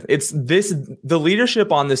really good. The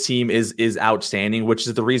leadership on this team is outstanding, which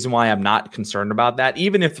is the reason why I'm not concerned about that.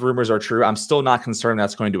 Even if the rumors are true, I'm still not concerned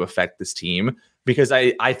that's going to affect this team, because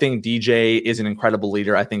I think DJ is an incredible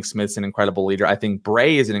leader. I think Smith's an incredible leader. I think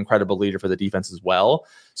Bray is an incredible leader for the defense as well.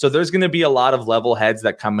 So there's going to be a lot of level heads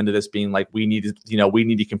that come into this being like, we need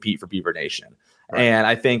to compete for Beaver Nation. Right. And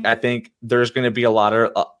I think there's going to be a lot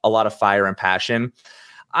of fire and passion.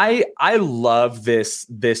 I love this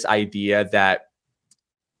idea that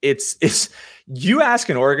it's you ask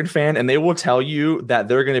an Oregon fan and they will tell you that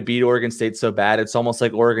they're going to beat Oregon State so bad it's almost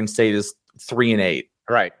like Oregon State is 3-8.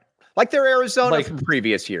 Right. Like they're Arizona from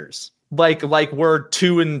previous years. Like we're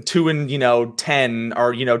 2-2 10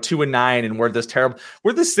 or 2-9 and we're this terrible.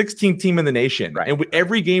 We're the 16th team in the nation, right? And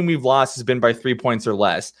every game we've lost has been by 3 points or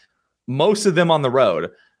less. Most of them on the road,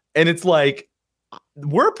 and it's like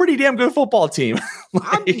we're a pretty damn good football team.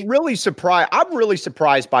 I'm really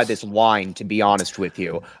surprised by this line, to be honest with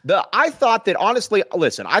you. I thought that honestly,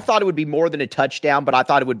 listen, I thought it would be more than a touchdown, but I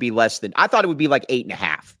thought it would be less than. I thought it would be like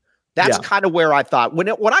 8.5. That's kind of where I thought when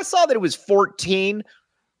I saw that it was 14.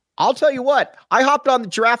 I'll tell you what, I hopped on the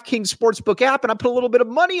DraftKings Sportsbook app and I put a little bit of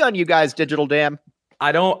money on you guys, Digital Dam.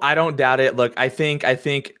 I don't doubt it. Look, I think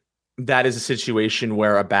that is a situation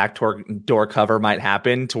where a backdoor cover might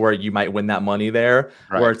happen to where you might win that money there,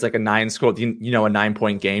 where it's like a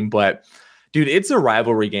 9-point game. But dude, it's a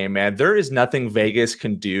rivalry game, man. There is nothing Vegas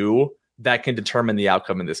can do that can determine the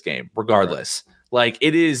outcome in this game, regardless. Right. Like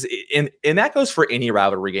it is, and that goes for any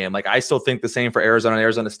rivalry game. Like I still think the same for Arizona and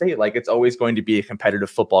Arizona State. Like it's always going to be a competitive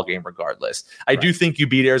football game regardless. I do think you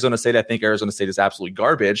beat Arizona State. I think Arizona State is absolutely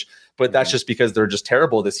garbage, but that's just because they're just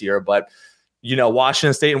terrible this year. But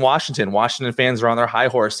Washington State and Washington fans are on their high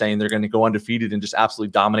horse saying they're going to go undefeated and just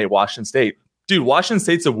absolutely dominate Washington State. Dude, Washington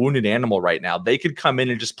State's a wounded animal right now. They could come in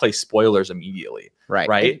and just play spoilers immediately.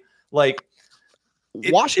 Right. Like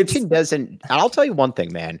Washington doesn't, and I'll tell you one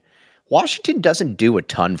thing, man. Washington doesn't do a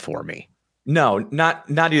ton for me. No, not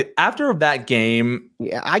after that game.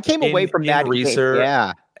 Yeah, I came away from that research.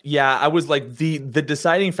 Yeah, I was like the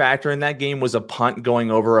deciding factor in that game was a punt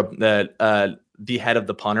going over the head of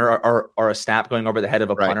the punter or a snap going over the head of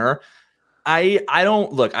a punter. I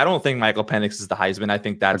don't think Michael Penix is the Heisman. I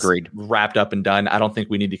think that's wrapped up and done. I don't think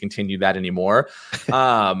we need to continue that anymore.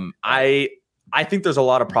 I think there's a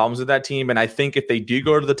lot of problems with that team, and I think if they do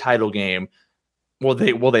go to the title game.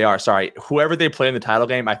 They are. Sorry. Whoever they play in the title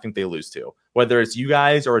game, I think they lose to. Whether it's you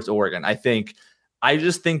guys or it's Oregon. I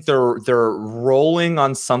just think they're rolling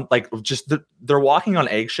on they're walking on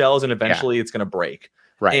eggshells and eventually it's going to break.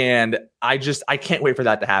 Right. And I can't wait for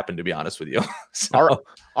that to happen, to be honest with you. All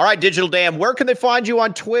right, Digital Dam, where can they find you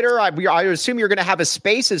on Twitter? I assume you're going to have a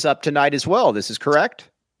Spaces up tonight as well. This is correct?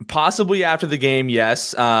 Possibly after the game,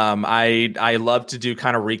 yes. I love to do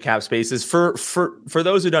kind of recap Spaces. For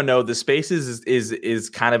those who don't know, the Spaces is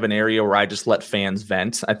kind of an area where I just let fans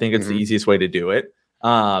vent. I think it's the easiest way to do it.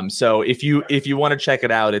 So if you want to check it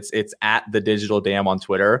out, it's at the Digital Dam on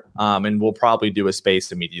Twitter. And we'll probably do a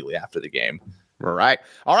space immediately after the game. All right,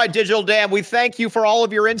 Digital Dam, we thank you for all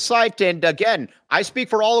of your insight. And again, I speak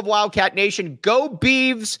for all of Wildcat Nation. Go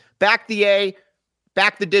Beavs, back the A,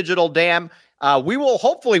 back the Digital Dam.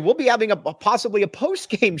 We'll be having possibly a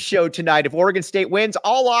post-game show tonight if Oregon State wins.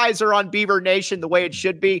 All eyes are on Beaver Nation the way it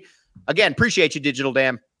should be. Again, appreciate you, Digital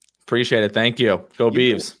Dam. Appreciate it. Thank you. Go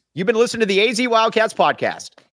Beavs. You've been listening to the AZ Wildcats podcast.